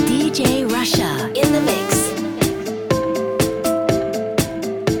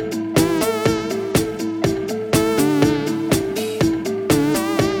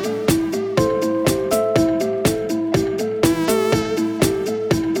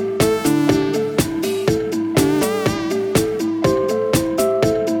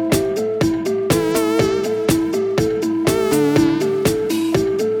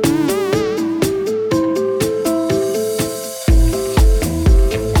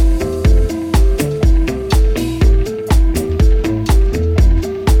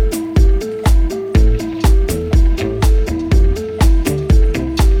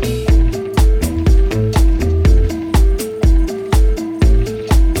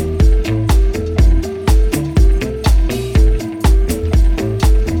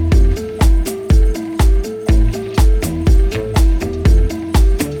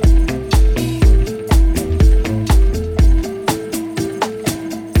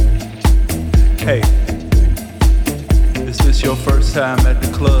Hey, is this your first time at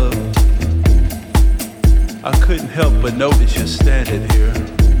the club? I couldn't help but notice you're standing here.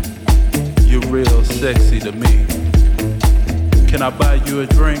 You're real sexy to me. Can I buy you a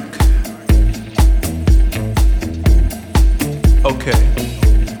drink? Okay.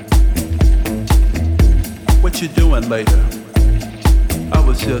 What you doing later? I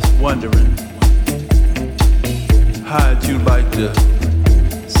was just wondering, how'd you like to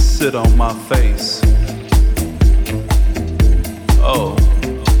sit on my face? Oh,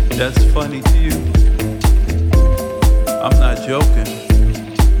 that's funny to you? I'm not joking.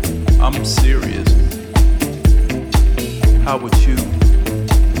 I'm serious. How would you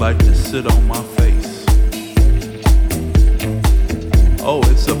like to sit on my face? Oh,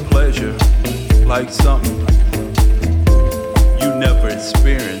 it's a pleasure, like something you never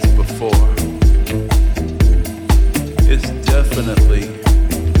experienced before. It's definitely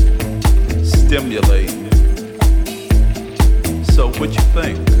stimulating. So what you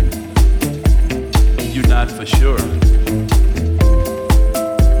think? You're not for sure.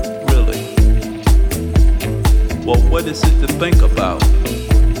 Really? Well, what is it to think about?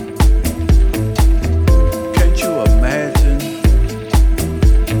 Can't you imagine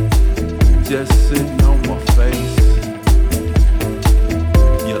just sitting on my face?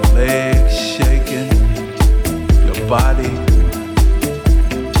 Your legs shaking, your body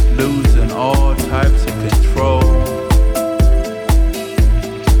losing all types of control.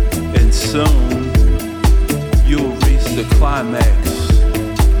 And soon you'll reach the climax.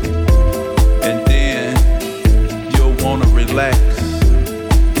 And then you'll want to relax.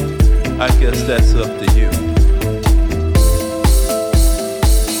 I guess that's up to you.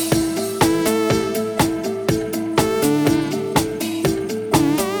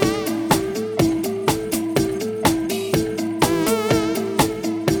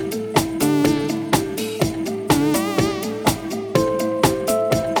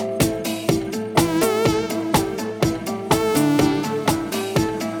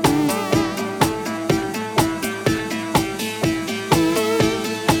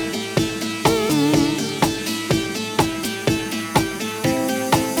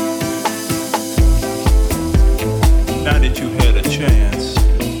 Now that you had a chance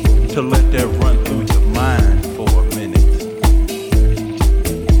to let that run through your mind for a minute,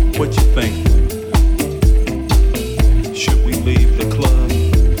 what you think? Should we leave the club?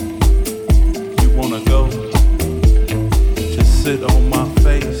 You wanna go to sit on my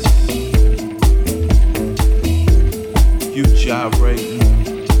face? You gyrating,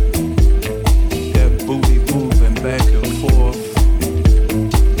 that booty moving back and forth,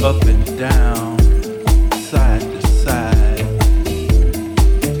 up and down, side to side,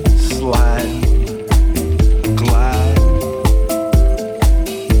 slide, glide.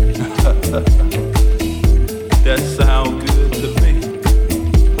 That sound good to me.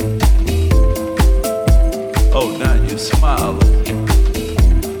 Oh, now you're smiling.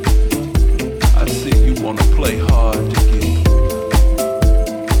 I see you wanna play hard to get.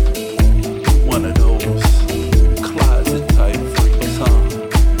 One of those closet type freaks, huh?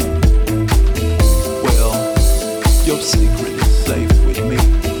 Well, your secret is safe with me.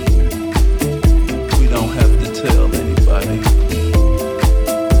 We don't have to tell anybody.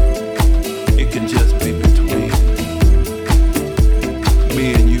 It can just be between me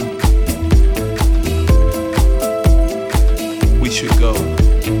and you. We should go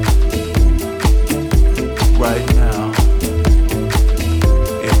right now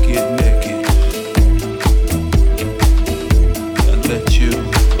and get naked and let you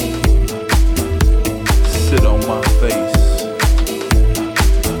sit on my face.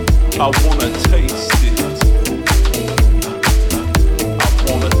 I wanna taste it. I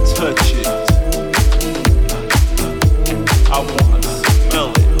wanna touch it. I wanna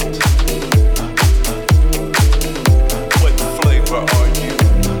smell it. What flavor are you?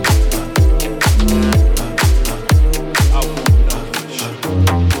 I wanna know for sure.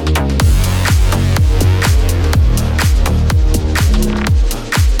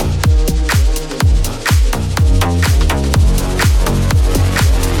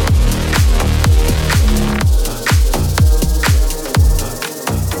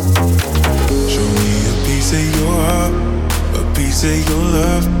 Show me a piece of your heart, a piece of your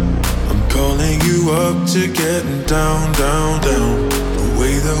love. I'm calling you up to getting down, down, down. The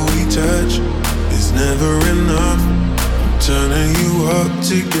way that we touch is never enough. I'm turning you up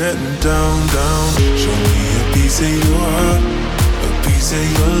to getting down, down. Show me a piece of your heart, a piece of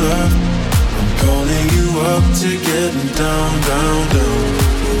your love. I'm calling you up to getting down, down, down.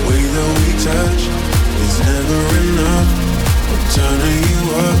 The way that we touch is never enough. I'm turning you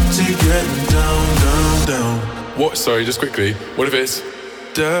up to getting down, what? Sorry, just quickly. What if it's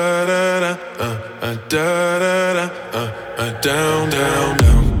da da da da da da down down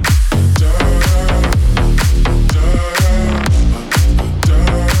down.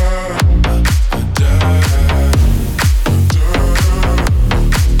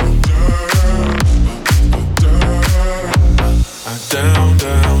 Down,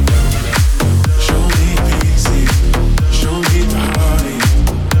 down, down. Show me PC, show me party.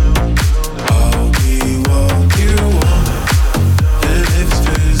 I'll be what you want, and if it's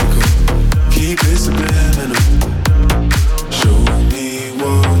physical, keep it subliminal. Show me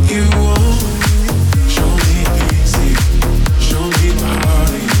what you want. Show me PC, show me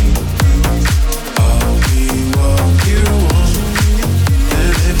party. I'll be what you want,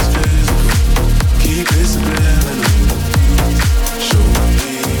 and if it's physical, keep it subliminal. Show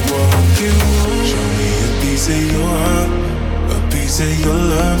me a piece of your heart, a piece of your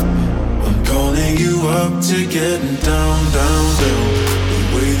love. I'm calling you up to getting down, down, down. The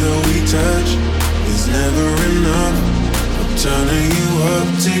way that we touch is never enough. I'm turning you up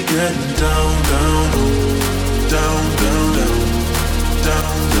to getting down, down, down, down, down, down,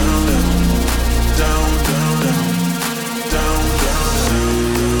 down, down, down, down, down, down, down,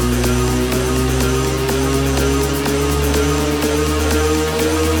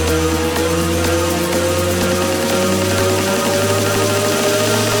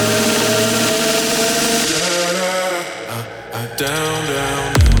 down,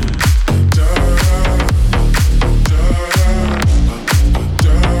 down.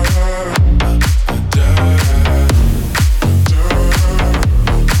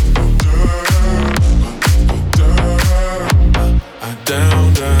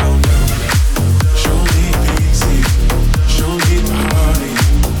 Down, down, down. Show me PC, show me party.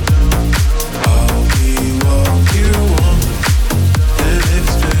 I'll be what you want, and if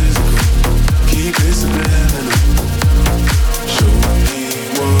it's physical, keep it subliminal. Show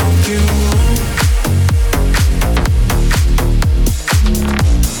me what you want.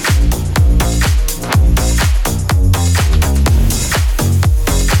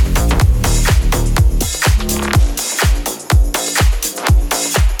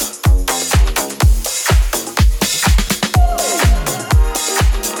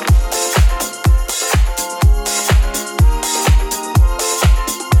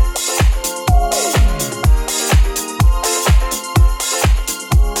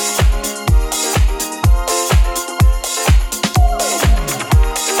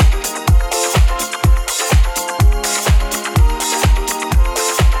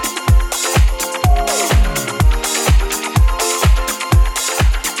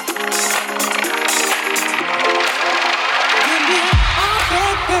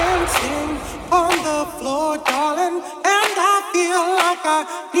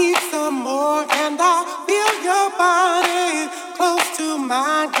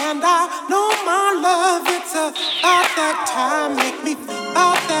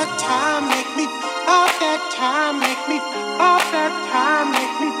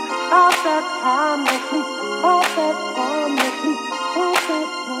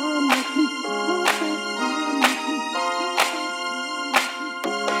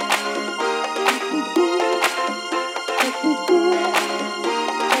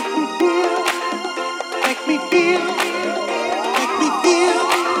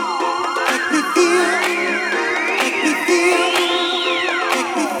 Make me feel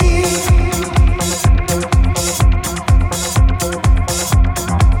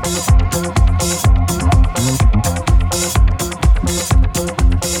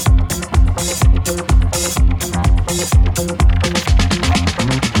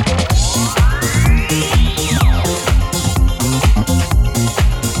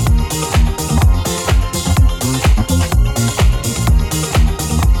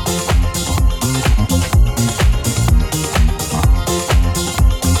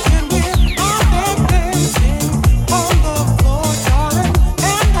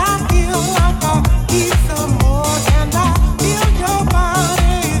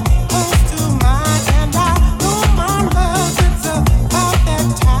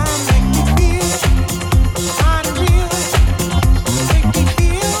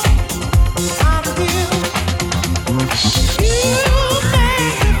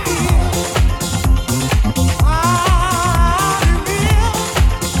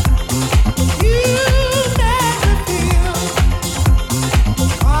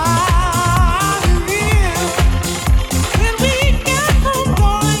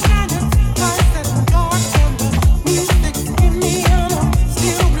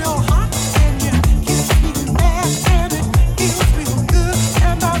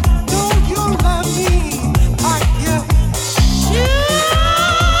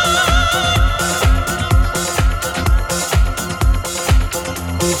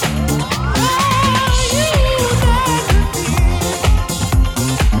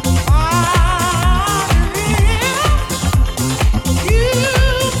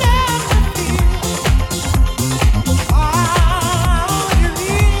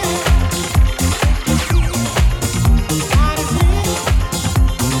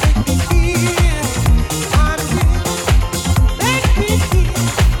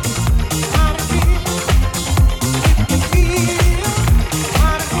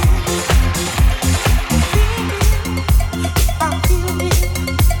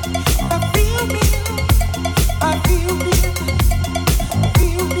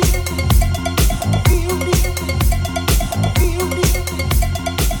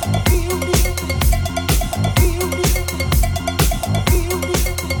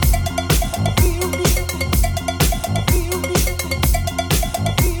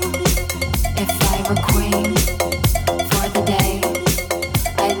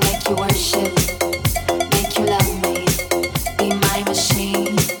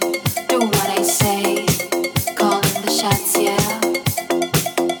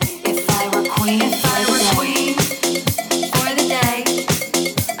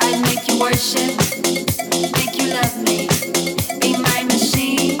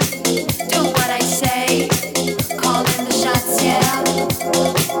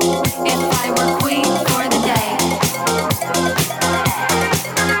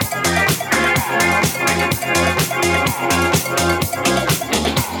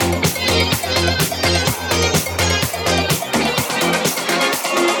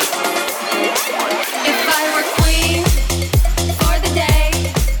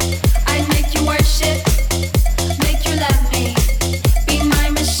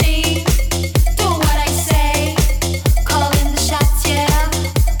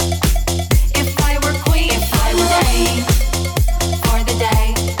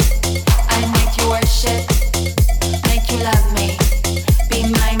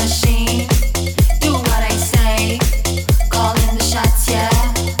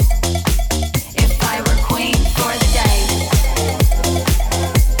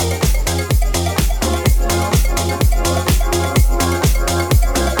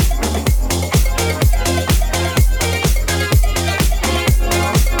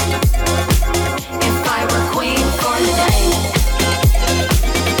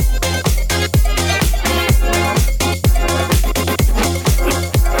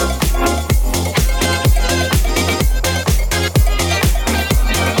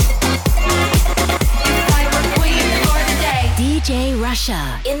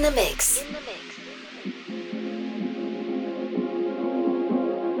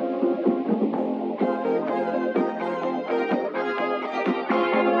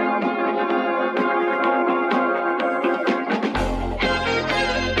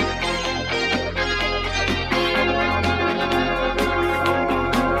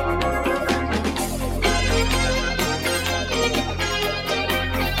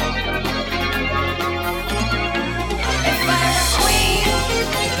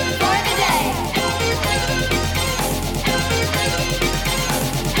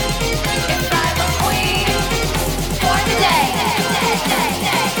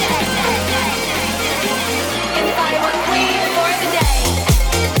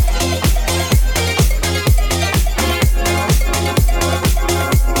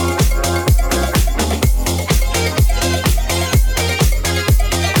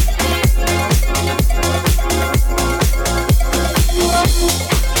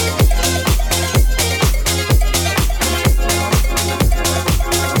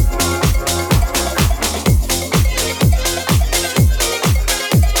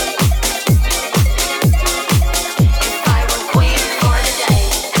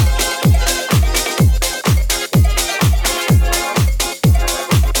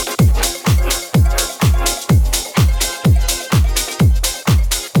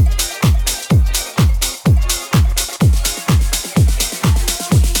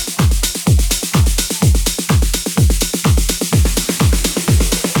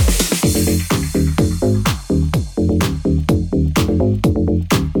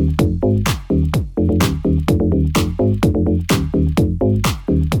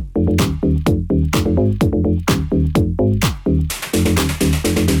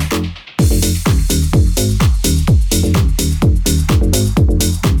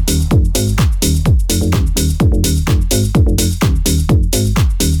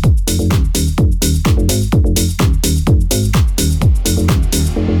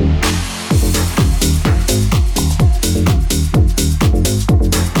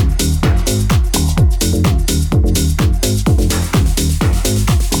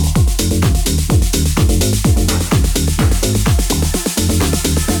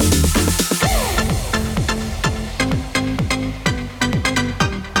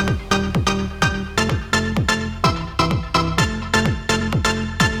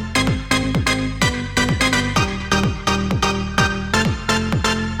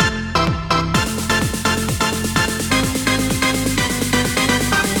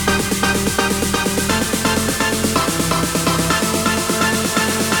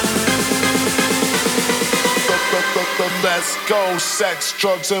go. Sex,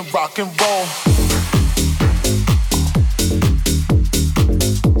 drugs, and rock and roll.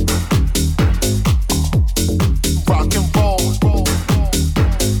 Rock and roll.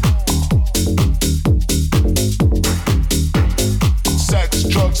 Sex,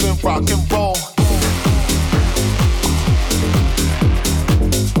 drugs, and rock and roll.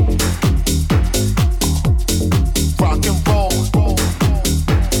 Rock and roll.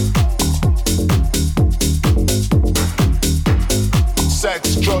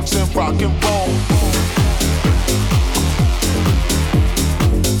 Sex, drugs, and rock and roll.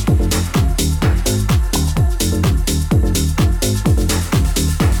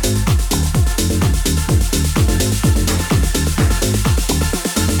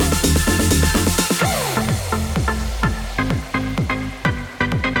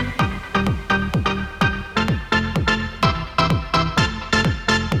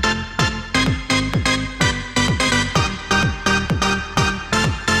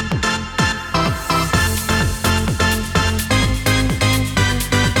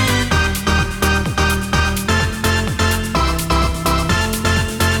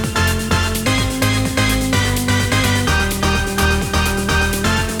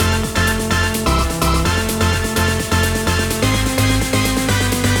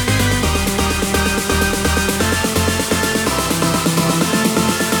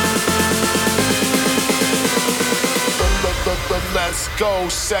 Let's go,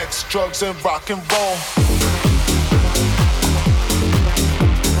 sex, drugs, and rock and roll.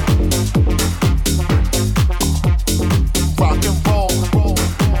 Rock and roll.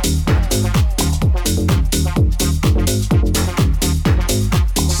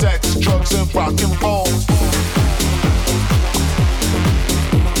 Sex, drugs, and rock and roll.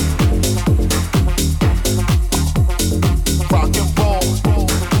 Rock and roll.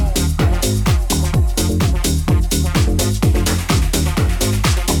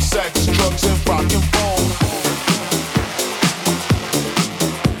 Sex, drugs, and rock and roll.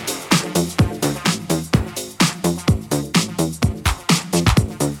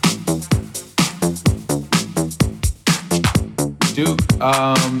 Dude,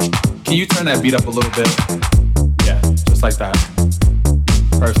 can you turn that beat up a little bit? Yeah, just like that.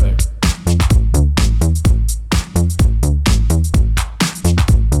 Perfect.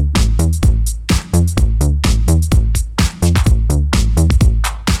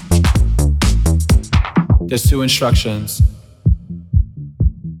 There's 2 instructions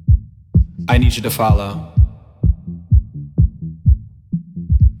I need you to follow.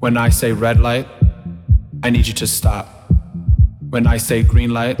 When I say red light, I need you to stop. When I say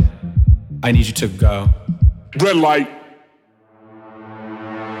green light, I need you to go. Red light.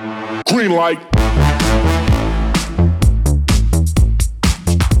 Green light.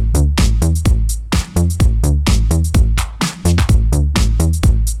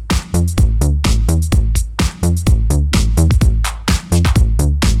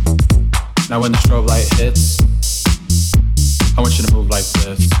 Now when the strobe light hits, I want you to move like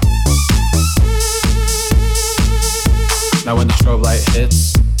this. Now when the strobe light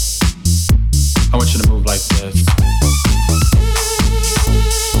hits, I want you to move like this.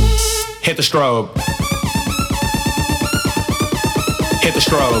 Hit the strobe. Hit the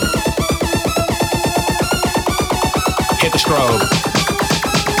strobe. Hit the strobe.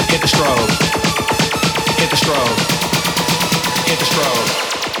 Hit the strobe. Hit the strobe. Hit the strobe.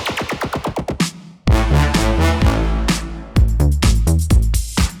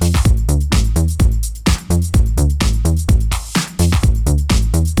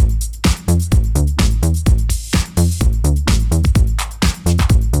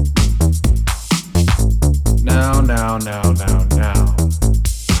 Now.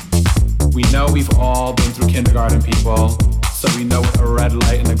 We know we've all been through kindergarten, people, so we know what a red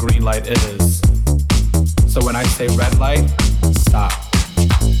light and a green light is. So when I say red light, stop.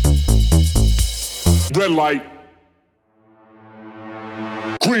 Red light.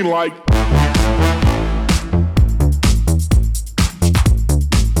 Green light.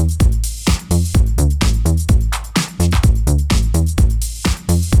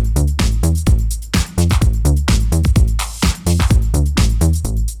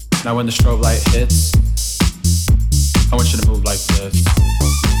 Now when the strobe light hits, I want you to move like this.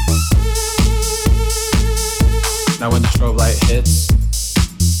 Now when the strobe light hits,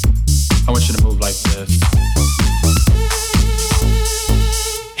 I want you to move like this.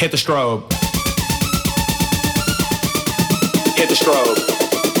 Hit the strobe. Hit the strobe.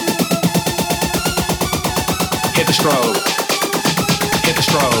 Hit the strobe. Hit the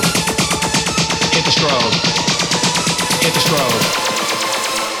strobe. Hit the strobe. Hit the strobe.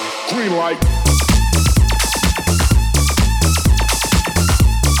 Green light.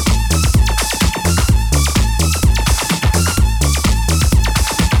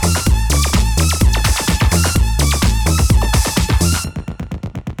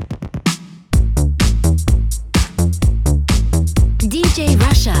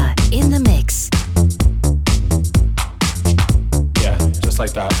 in the mix. Yeah, just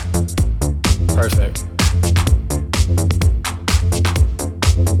like that. Perfect.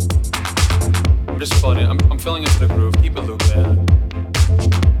 I'm just feeling it. I'm feeling into the groove. Keep it looped, man.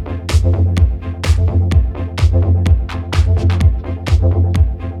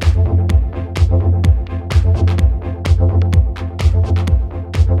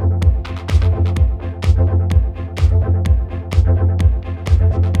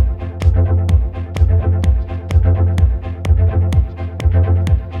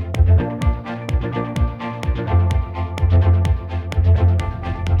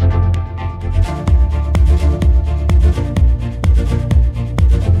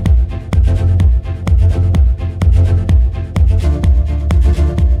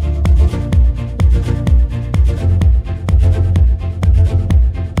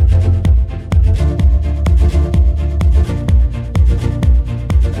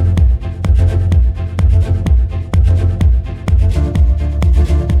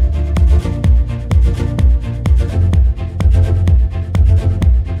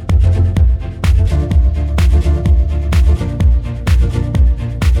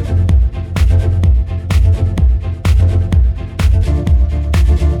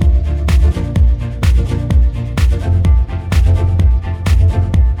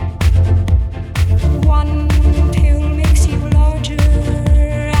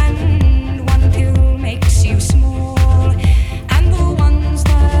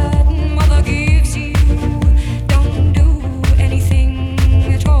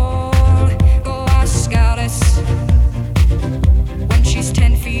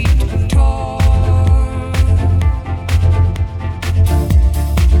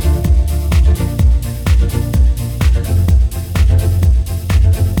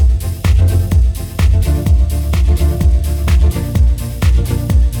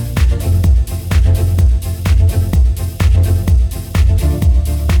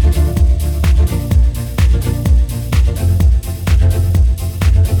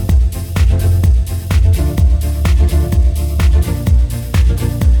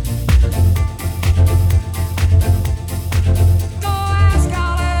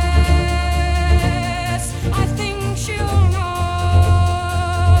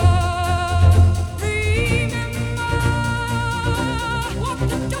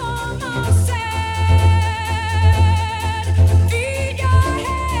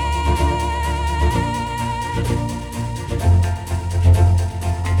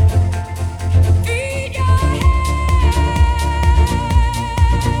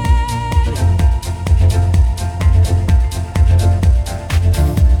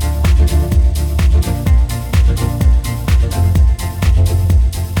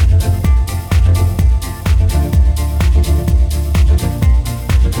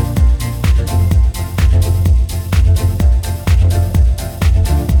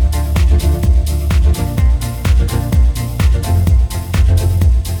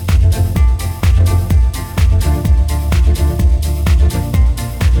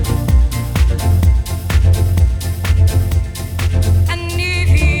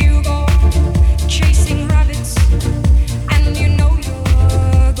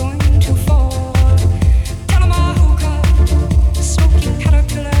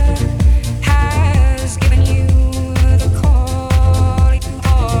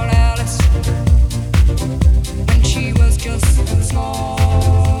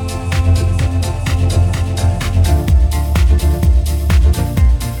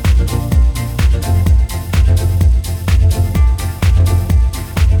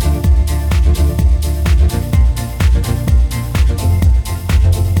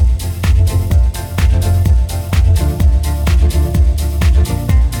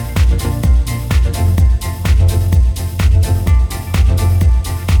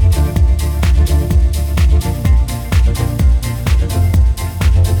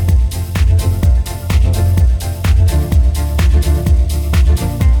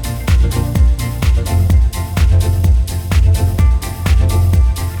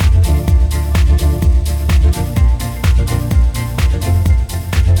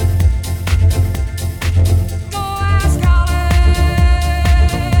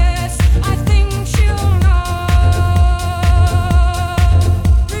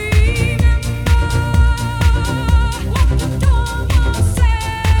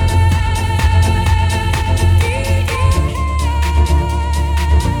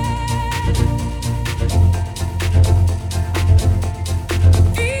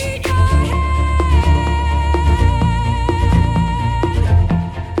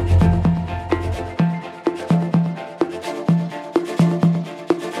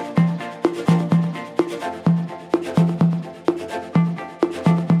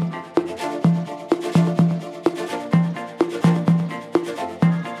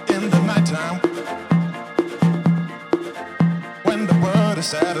 the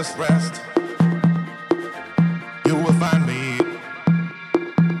saddest rest. You will find me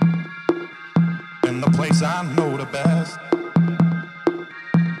in the place I know the best.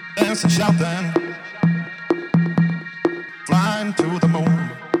 Dancing, shouting, flying to the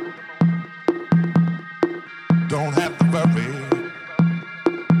moon. Don't have to worry,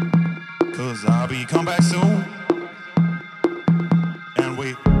 'cause I'll be come back soon. And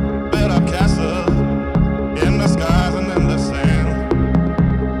we built up castles in the skies and in the sand.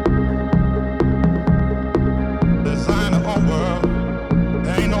 Design a whole world,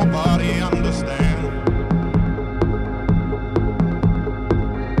 ain't nobody understand.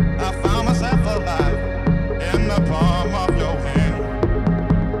 I found myself alive in the palm of your hand.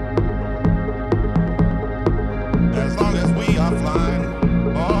 As long as we are flying,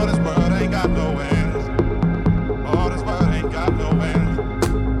 all this world ain't got no end. All this world ain't got no end.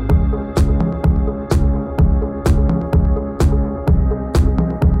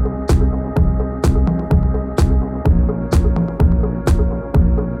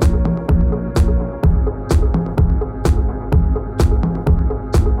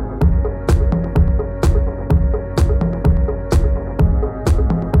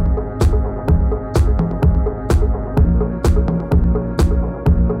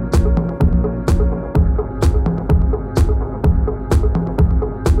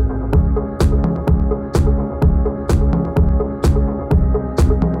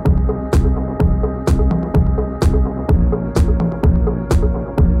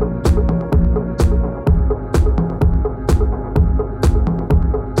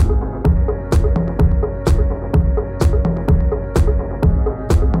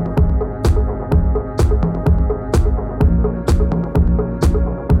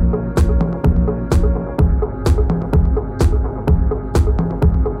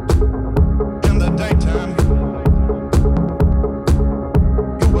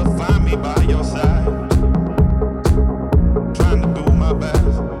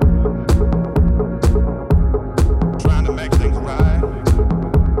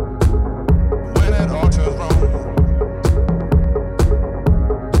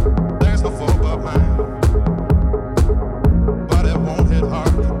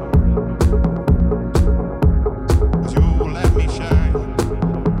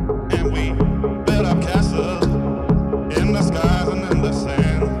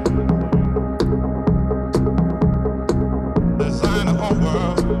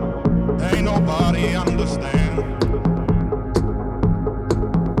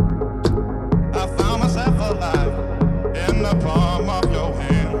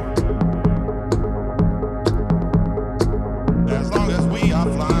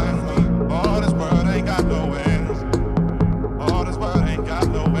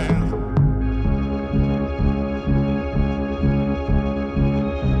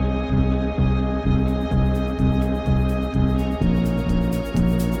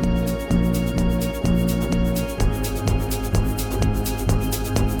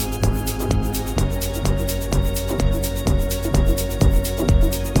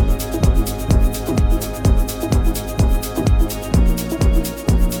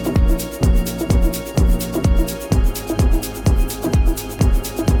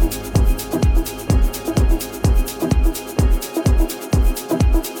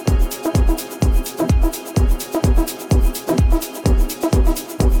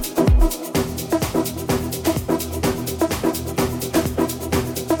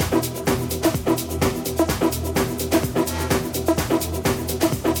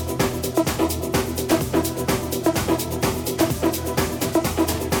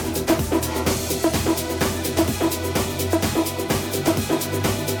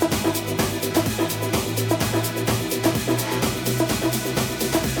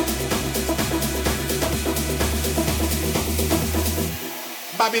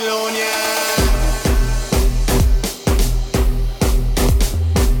 Babylonia.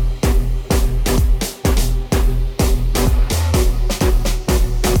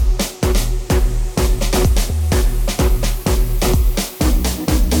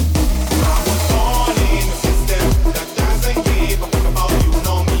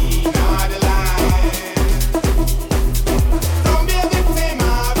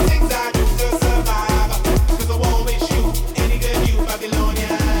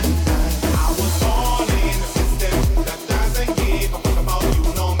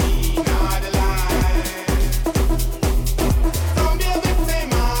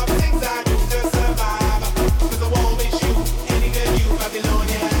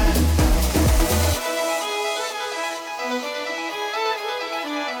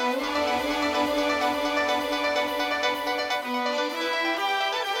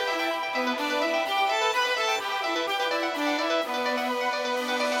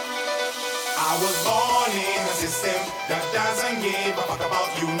 was born in a system that doesn't give a fuck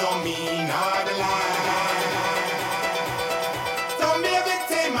about you, nor me, nor the lie. Don't be a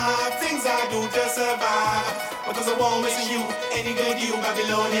victim of things I do to survive, because I won't miss you, any good you,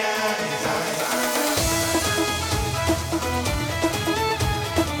 Babylonian.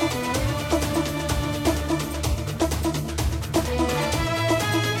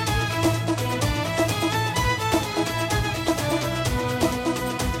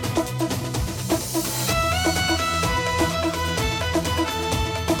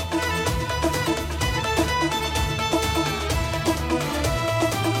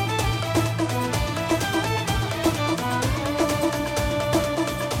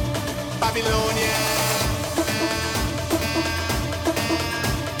 Babylonian.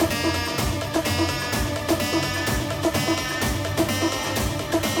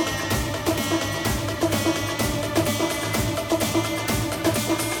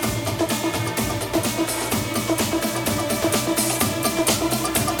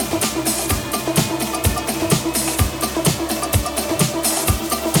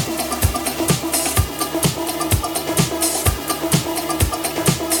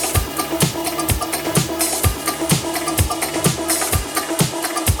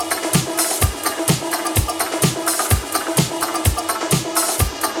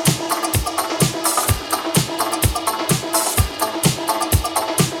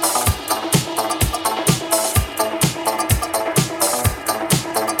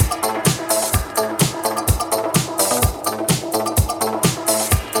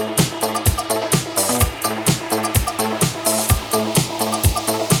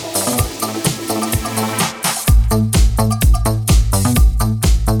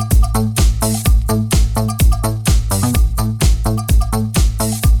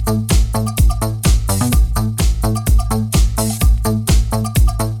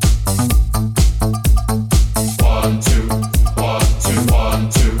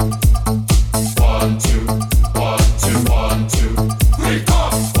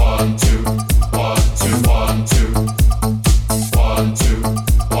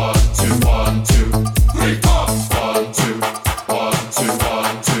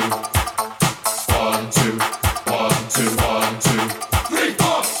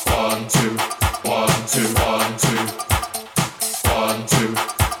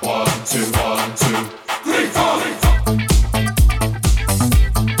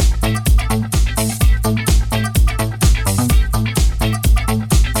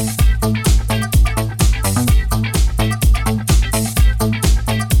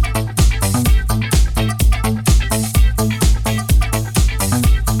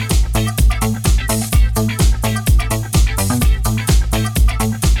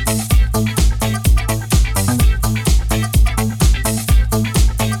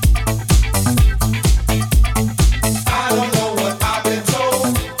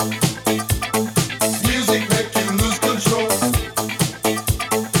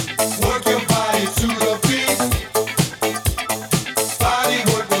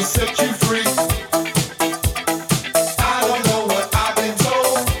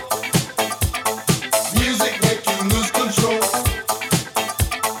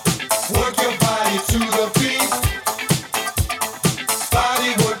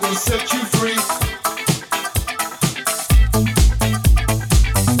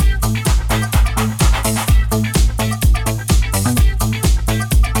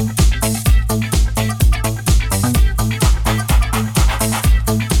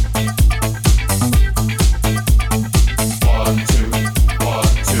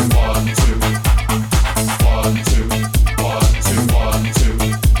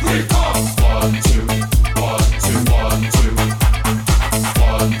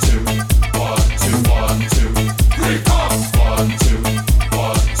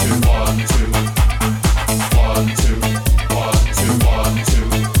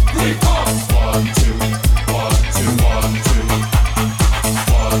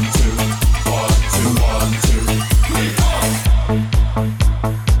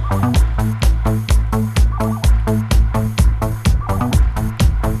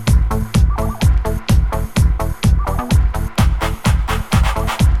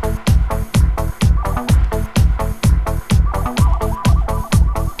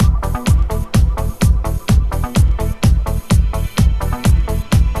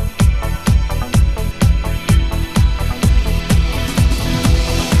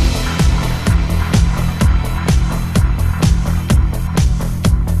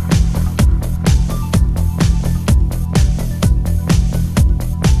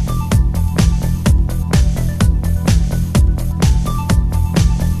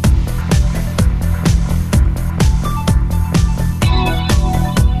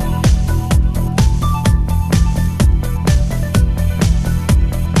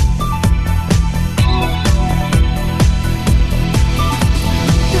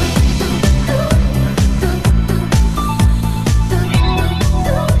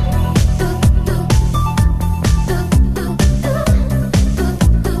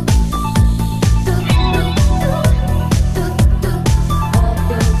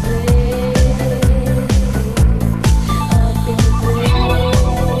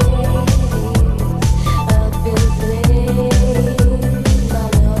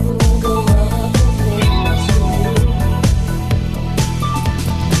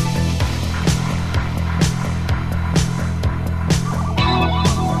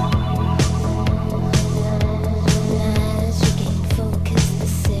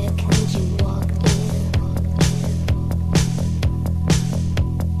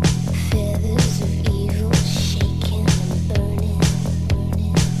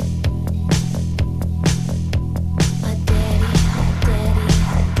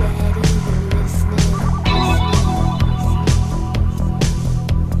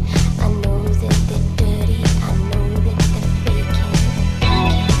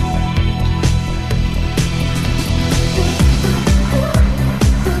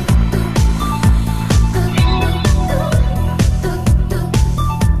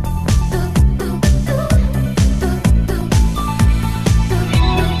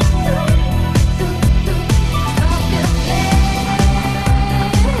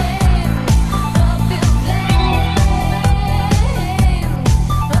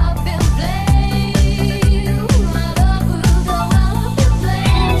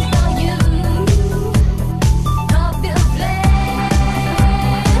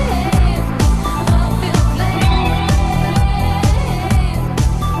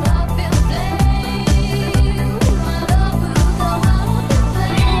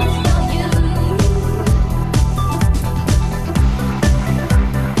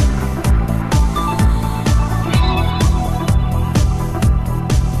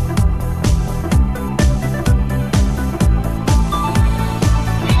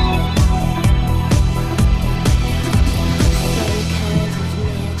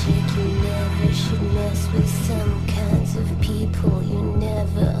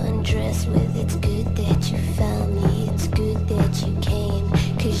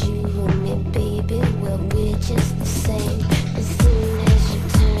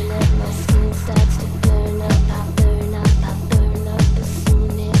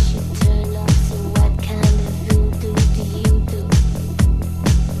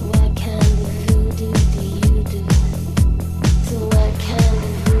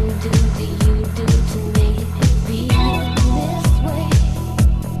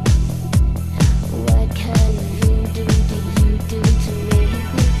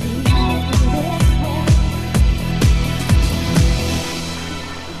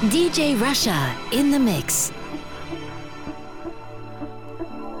 DJ Russia in the mix.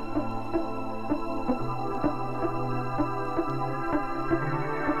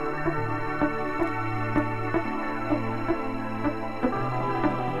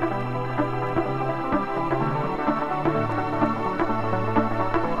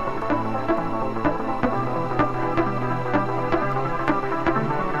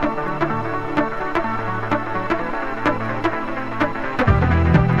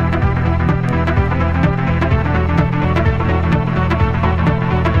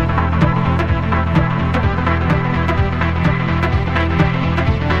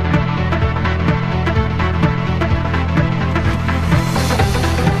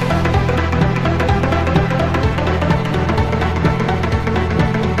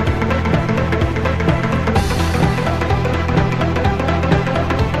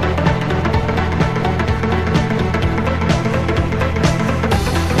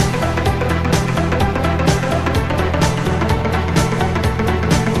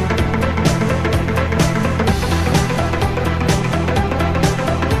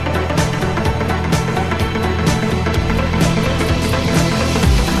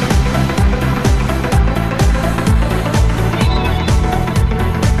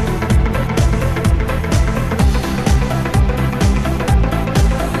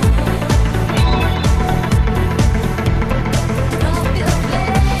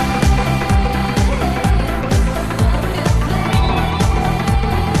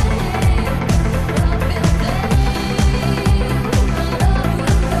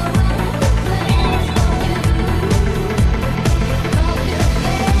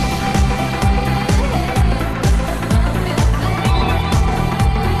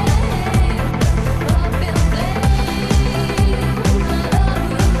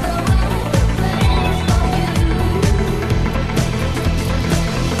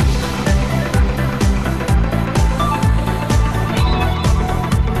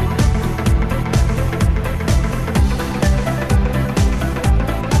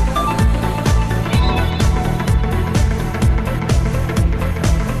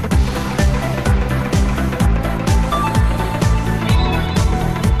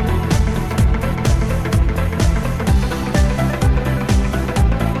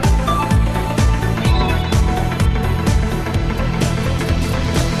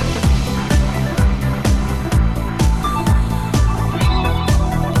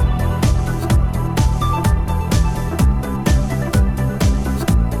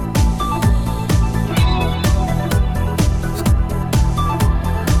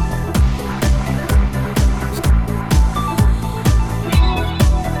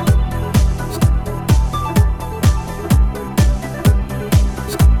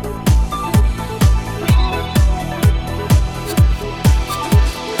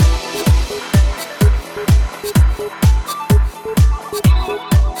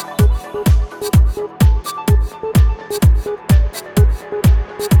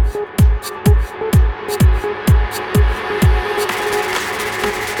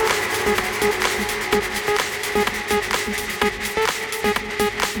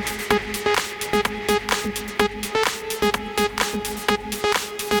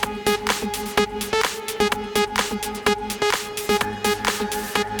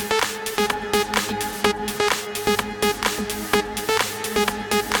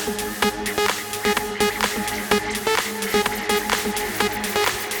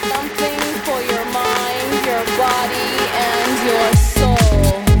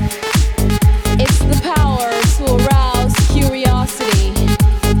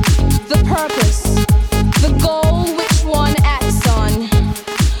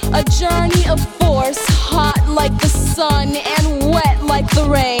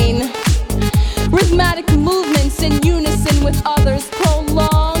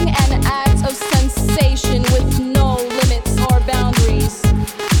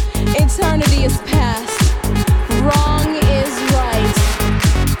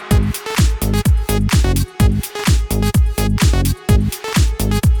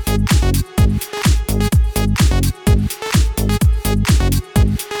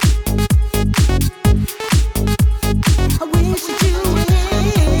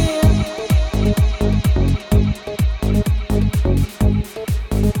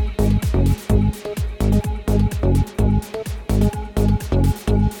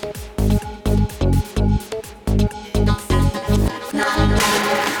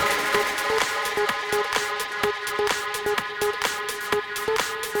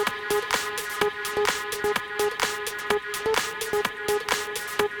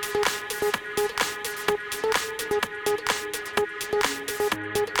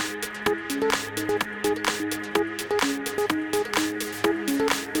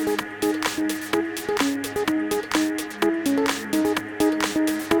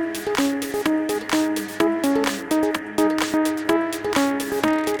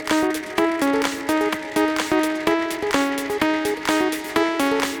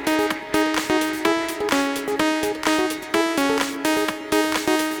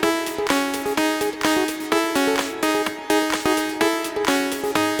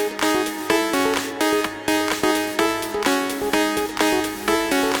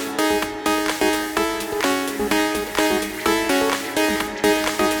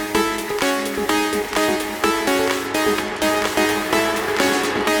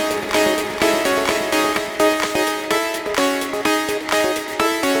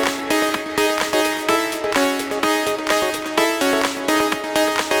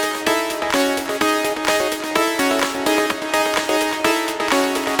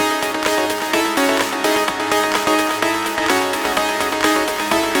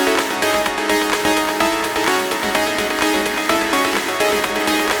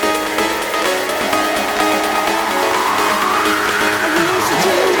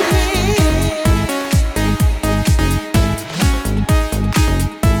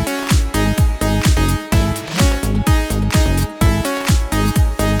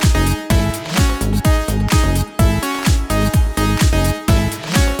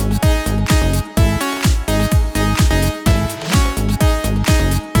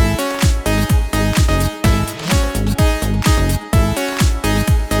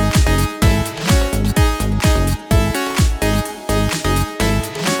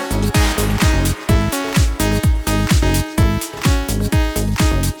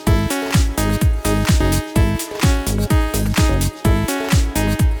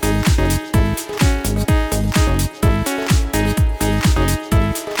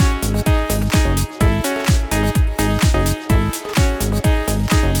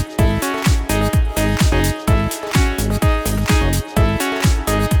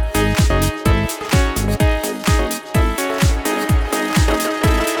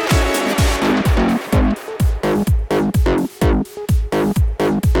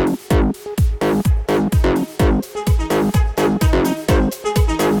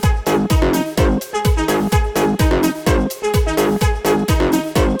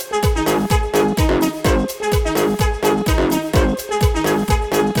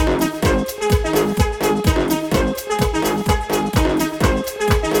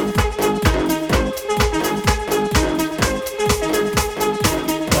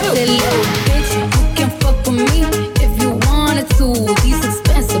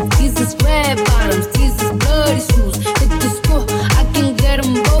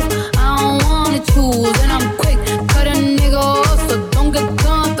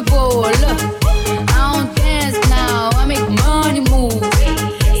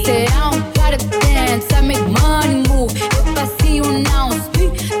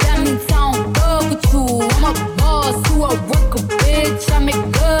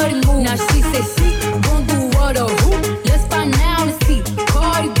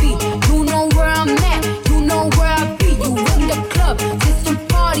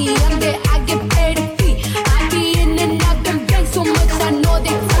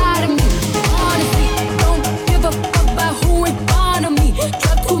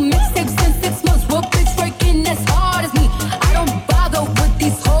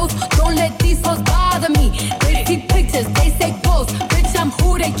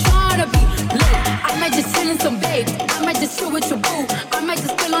 they tryna be? Look, I might just chill in some babe. I might just chill with your boo. I might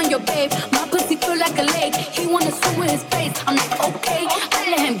just spill on your babe. My pussy feel like a lake. He wanna swim with his face. I'm like, okay. I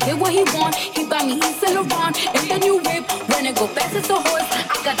let him get what he want. He buy me East and Laurent in the new whip. When it go fast as a horse,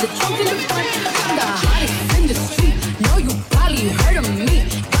 I got the trunk in the front. I'm the hottest in the street. Know you probably heard of me.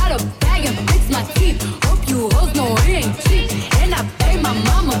 Got a bag and fix my teeth. Hope you hoes know it ain't cheap. And I pay my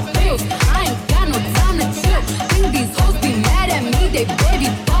mama bills. I ain't got no time to chill. Think these hoes be mad at me. They baby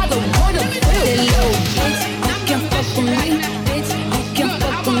father wanna feel. That little bitch, you can fuck with me. Bitch, you can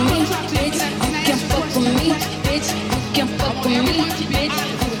fuck with me. Bitch, you can fuck with me. Bitch, you can fuck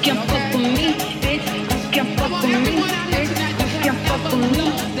with me. Bitch, you can fuck with me. Bitch, you can fuck with me. Bitch, you can fuck with me.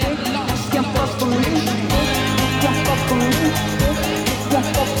 Bitch, you can fuck with me. You can fuck with me. You can fuck with me. You can fuck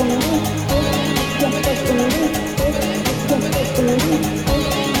with me. You can fuck with me. You can fuck with me.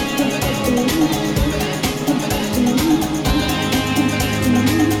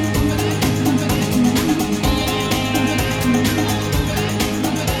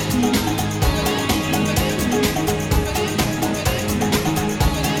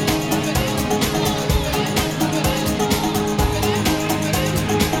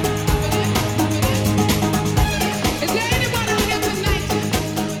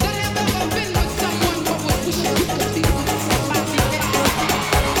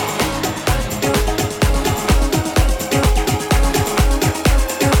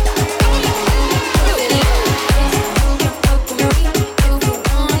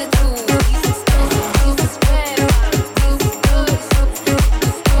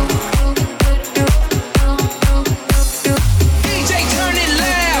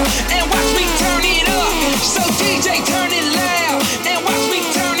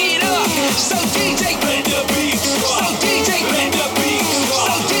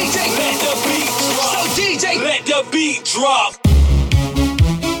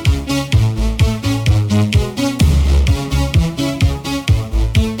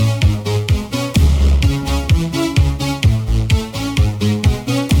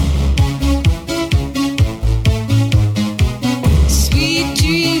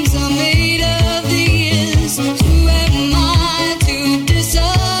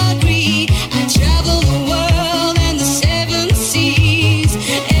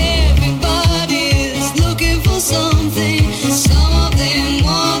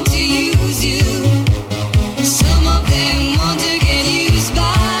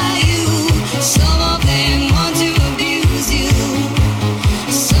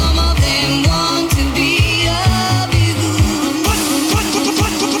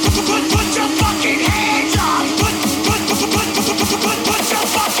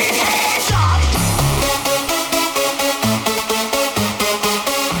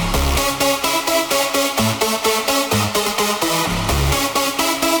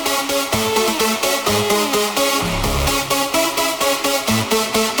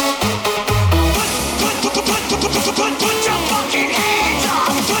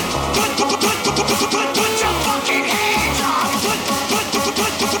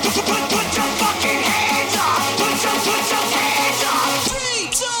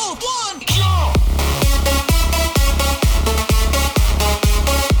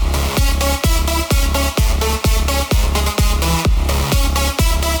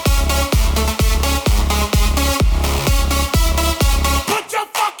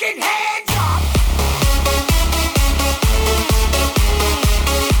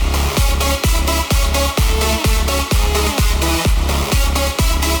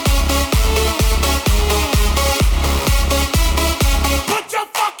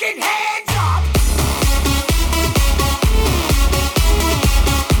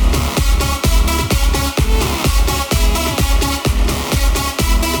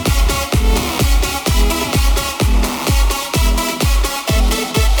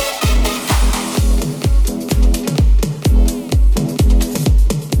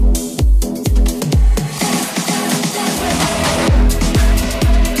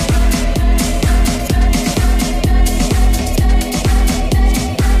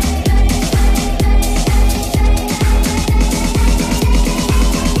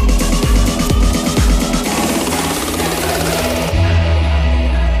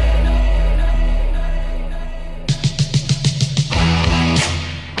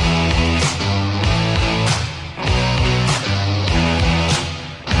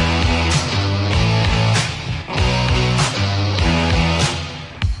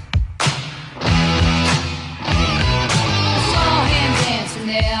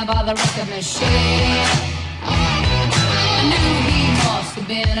 the record machine. I knew he must have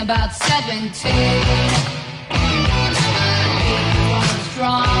been about 17. He was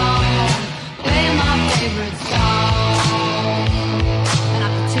strong.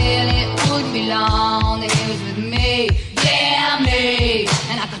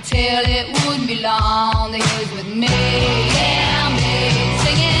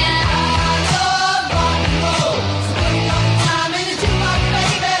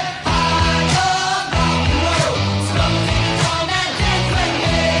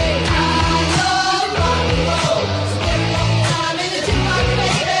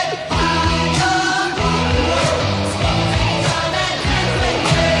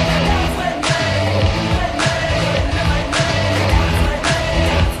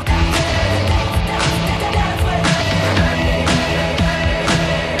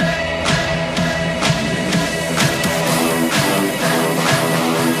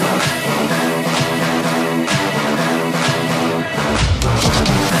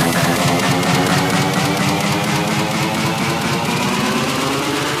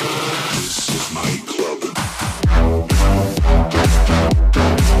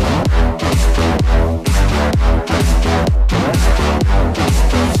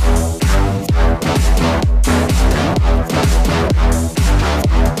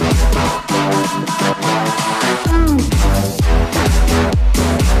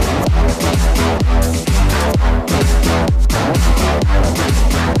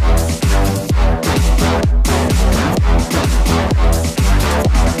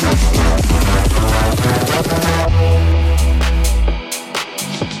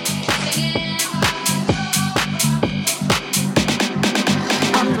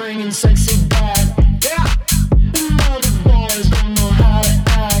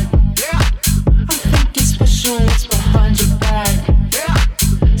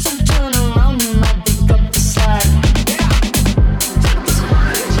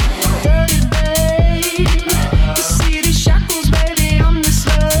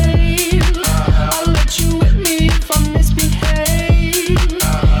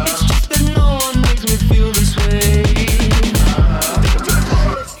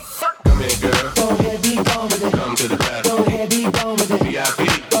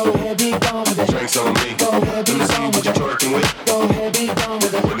 drinks on me. Let me see what you're twerking with.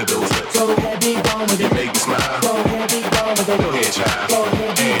 Look at those lips. You make me smile. Go ahead, child. Get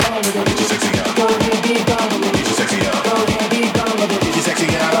your sexy out. Get your sexy out. Get your sexy out. Get your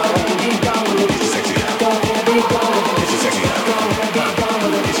sexy out. Get your sexy out. Get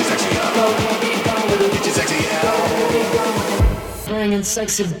your sexy out. Get your sexy out. Bringing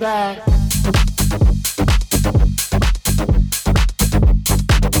sexy back.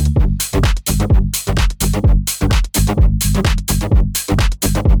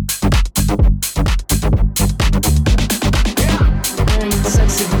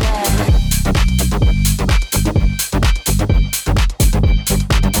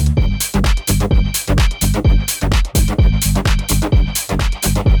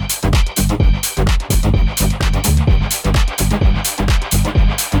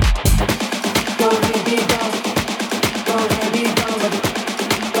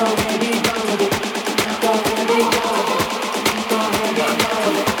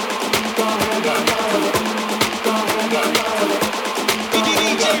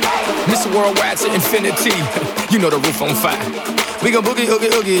 Worldwide to infinity, you know the roof on fire. We go boogie,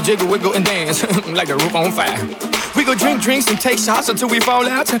 oogie, oogie, jiggle, wiggle, and dance like the roof on fire. We go drink drinks and take shots until we fall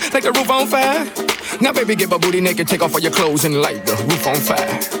out like the roof on fire. Now baby, get my booty naked, take off all your clothes and light the roof on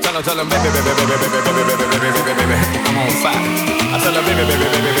fire. Tell her, baby, baby, baby, baby, baby, baby, baby, baby, baby, I'm on fire. I tell her, baby, baby,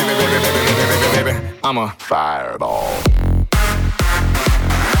 baby, baby, baby, baby, baby, baby, I'm a fireball.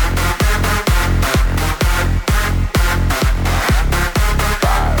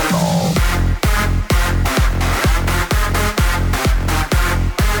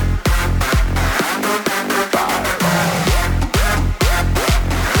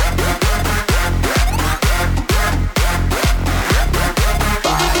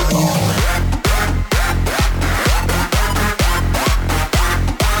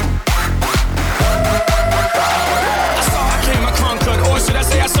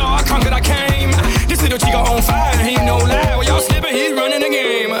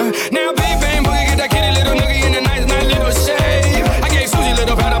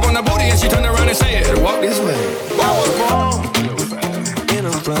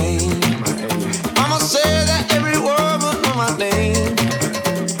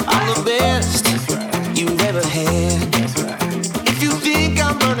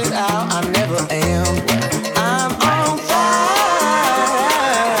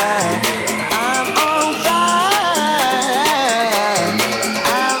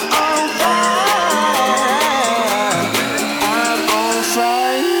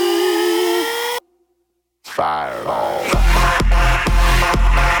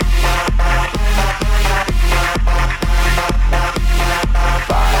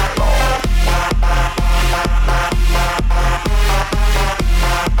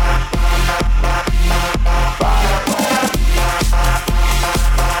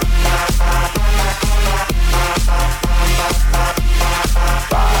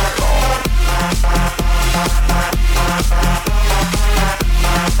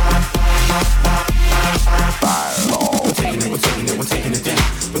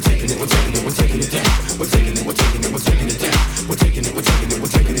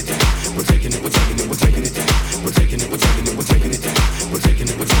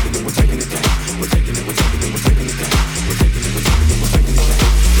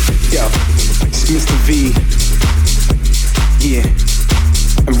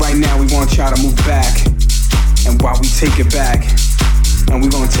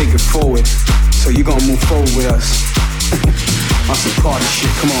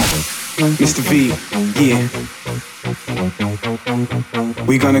 Mr. V, yeah.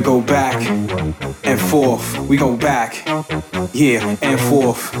 We gonna go back and forth. We go back, yeah, and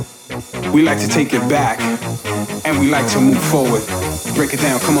forth. We like to take it back, and we like to move forward. Break it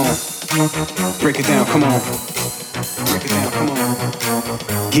down, come on. Break it down, come on. Break it down, come on.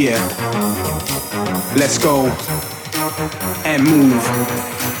 Yeah. Let's go and move.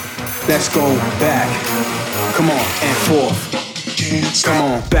 Let's go back. Come on, and forth. Come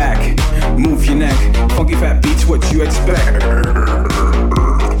on, back, move your neck. Funky fat beats, what you expect?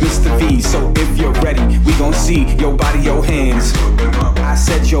 Mr. V, so if you're ready, we gon' see your body, your hands. I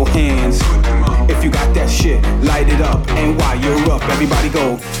said your hands. If you got that shit, light it up. And while you're up, everybody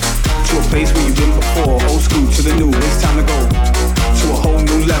go to a place where you've been before. Old school to the new, it's time to go to a whole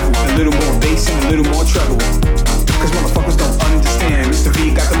new level. A little more bass and a little more treble. Cause motherfuckers don't understand. Mr.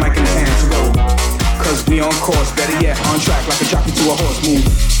 V got the mic in his hand to go. Cause we on course, better yet, on track like a jockey to a horse. Move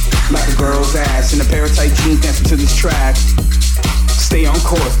like a girl's ass in a pair of tight jeans dancing to this track. Stay on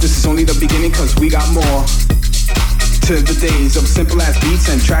course, this is only the beginning cause we got more to to the days of simple ass beats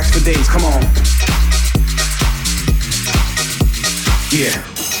and tracks for days. Come on. Yeah.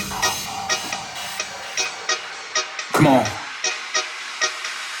 Come on.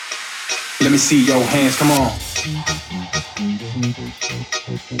 Let me see your hands, come on.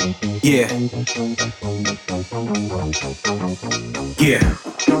 Yeah. Yeah.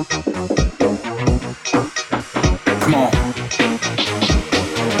 Come on.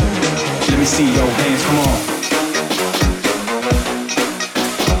 Let me see your hands, come on.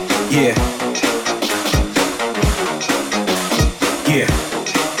 Yeah. Yeah.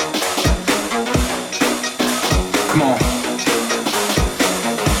 Come on.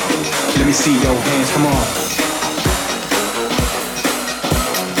 Let me see your hands, come on.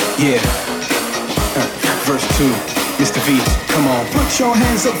 Yeah. Verse 2, Mr. V, come on. Put your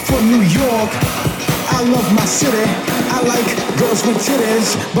hands up for New York. I love my city. I like girls with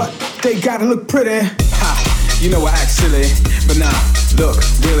titties, but they gotta look pretty. Ha, you know I act silly, but nah, look,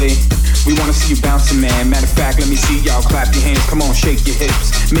 really, we wanna see you bouncing, man. Matter of fact, let me see y'all clap your hands. Come on, shake your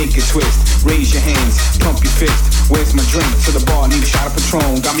hips, make it twist, raise your hands, pump your fist. Where's my drink? To the bar, need a shot of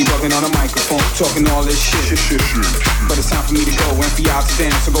Patron. Got me bugging on a microphone, talking all this shit. But it's time for me to go and for y'all to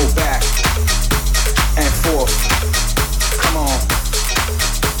dance, so go back and forth. Come on,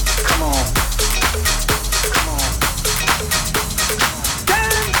 come on, come on.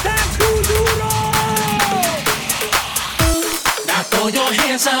 Now throw your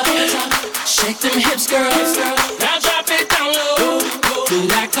hands up, shake them hips, girl. Now drop it down low, do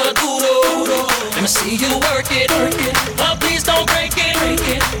like a doodle. Let me see you work it, but please don't break it.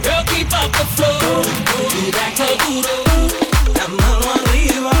 Girl, keep up the flow, do like a doodle. La mano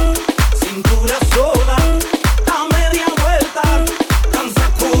arriba, cintura sola, da media vuelta, danza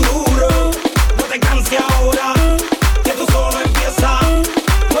duro. No te canses ahora, que tú solo empieza.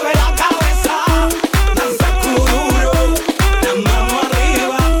 Mueve la cabeza, danza duro. La mano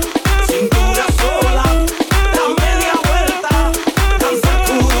arriba, cintura sola, da media vuelta, danza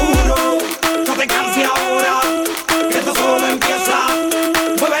duro. No te canses ahora, que esto solo empieza.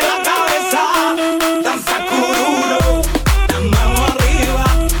 Mueve la cabeza, danza duro. La mano arriba,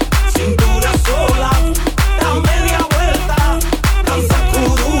 cintura sola, da media vuelta, danza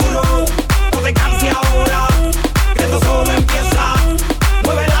duro. No te canses ahora, que esto solo empieza.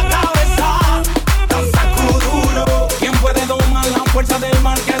 Mueve la cabeza, danza duro. ¿Quién puede domar la fuerza del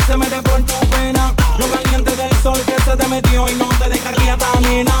mar que se mete por tu pena? Lo caliente del sol que se te metió y no te deja quieta,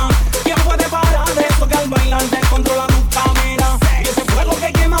 nena. ¿Quién puede parar eso que al bailar descontrola tu camina? Y ese fuego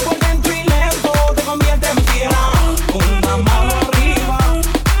que quema por dentro y lento te convierte en piedra. Una mano arriba,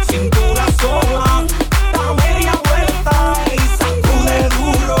 cintura sola, da media vuelta y sacude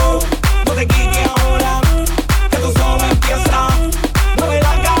duro. No te quites ahora, que tú solo empiezas. Mueve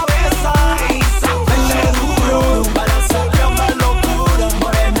la cabeza y sacude duro. Balanza que uma loucura,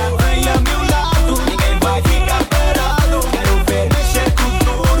 morena, vem a meu lado. Ninguém vai ficar parado. Quero ver mexer com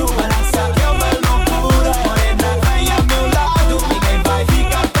duro. Balança que uma loucura, morena, vem a meu lado. Ninguém vai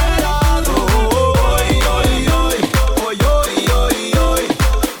ficar parado. Oi, oi, oi, oi, oi, oi, oi.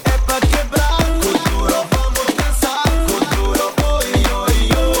 É pra quebrar com duro, vamos dançar com duro. Oi, oi,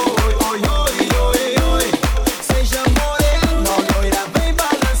 oi, oi, oi, oi, oi. Seja morena, loira, vem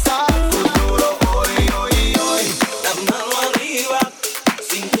balançar com duro. Oi, oi, oi. La mano arriba,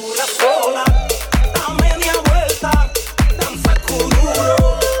 cintura sola, da media vuelta, danza duro.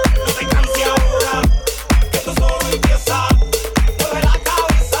 No te canses ahora, que esto solo empieza. Mueve la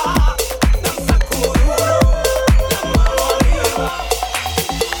cabeza, danza duro. La mano arriba.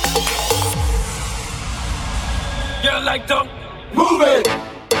 You like to Move it.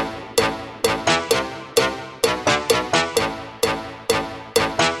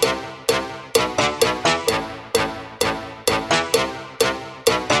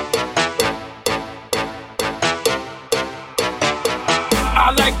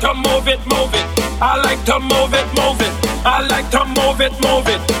 I like to move it, move it. I like to move it, move it. I like to move it, move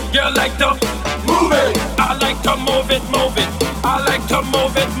it. You like to Move it. I like to move it, move it. I like to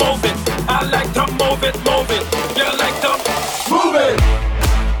move it, move it. I like to move it, move it. You like to Move it.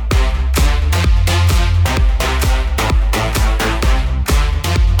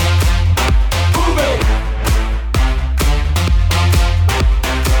 Move it.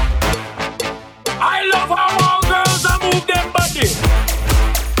 I love how all girls are move them body.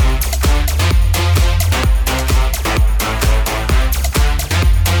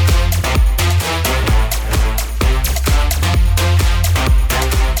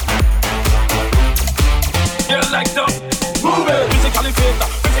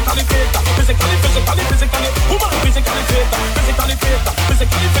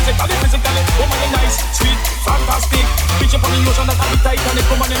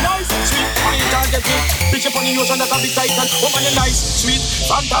 on the ocean that a bit tight and woman you nice, sweet,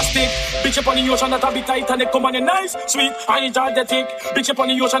 fantastic. Bitch up on the ocean that a bit tight and come on you nice, sweet, and energetic. Bitch up on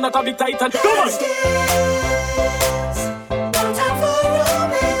the ocean that a bit tight and come on.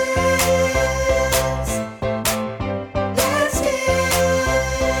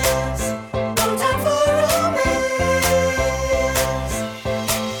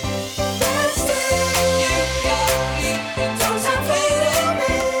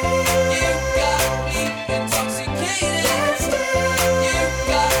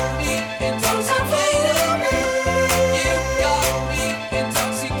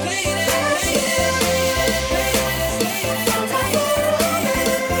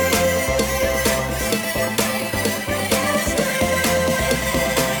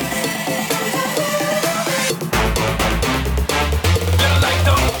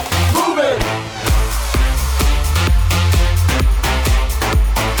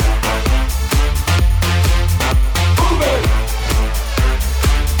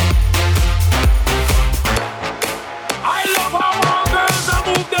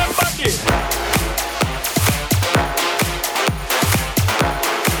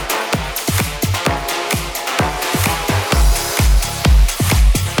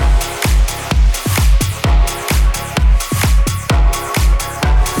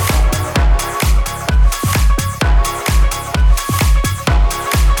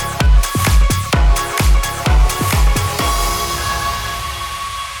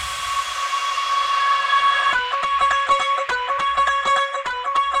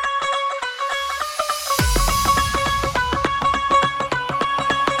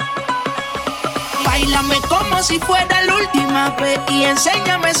 Como si fuera la última vez y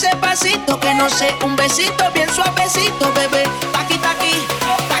enséñame ese pasito que no sé, un besito bien suavecito, bebé. Taqui taqui,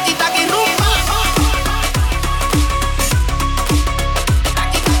 taqui taqui rumba.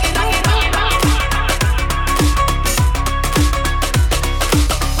 Taqui taqui rumba.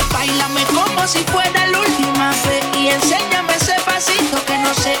 Báilame como si fuera la última vez y enséñame ese pasito que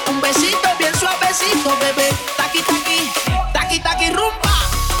no sé, un besito bien suavecito, bebé. Taqui taqui, taqui taqui rumba.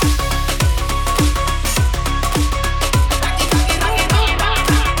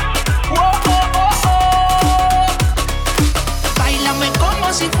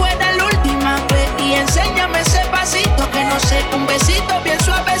 Si fuera la última vez y enséñame ese pasito que no sé, un besito bien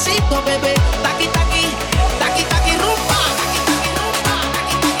suavecito, bebé. Taqui taqui, taqui taqui rumba.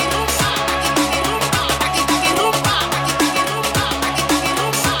 Taqui taqui rumba. Taqui taqui rumba. Taqui taqui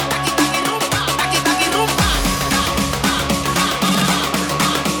rumba.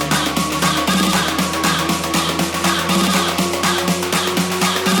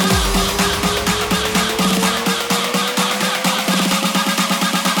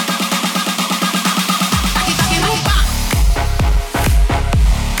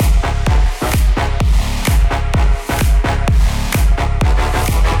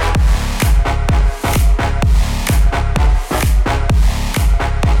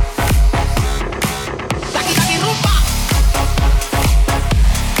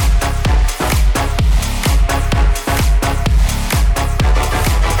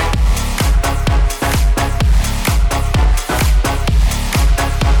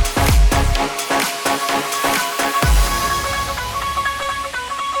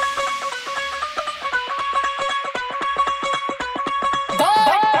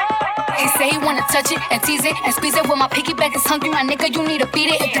 Touch it and tease it and squeeze it. When my piggyback is hungry, my nigga, you need to beat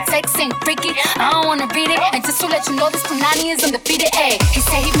it. If the text ain't freaky, I don't wanna read it. And just to let you know, this Punani is undefeated. Ayy, he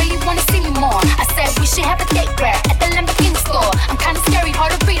said he really wanna see me more. I said we should have a date grab at the Lamborghini store. I'm kinda scary,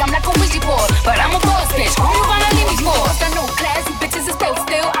 hard to read, I'm like a Ouija board, but I'm a boss bitch. Who you wanna leave me for? Got no class, you bitches is broke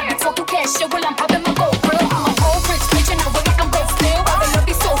still. I be talking cash shit while I'm popping my gold grill. I'm a whole rich bitch and I work like I'm broke still. I will love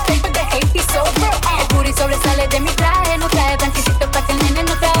be so fake, but the hate be so real. El booty sobresale de mi traje, no trae blanquecito pa' que el nene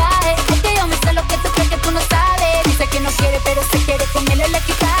no trabaje. Es que yo me sé lo que tú crees que tú no sabes. Dice que no quiere, pero se quiere comerle el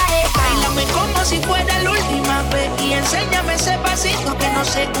equipaje. Báilame como si fuera la última vez y enséñame ese pasito que no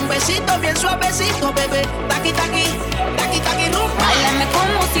sé, un besito bien suavecito, bebé. Taqui taqui, taqui taqui rumba. Báilame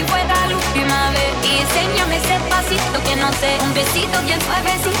como si fuera la última vez y enséñame ese pasito que no sé, un besito bien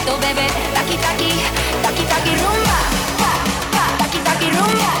suavecito, bebé. Taqui taqui, taqui taqui rumba. Taqui taqui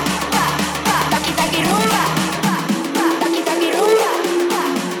rumba. Taqui taqui rumba. Taqui taqui rumba.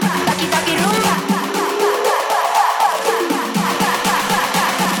 Taqui taqui rumba.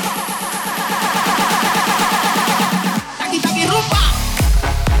 Taqui taqui rumba.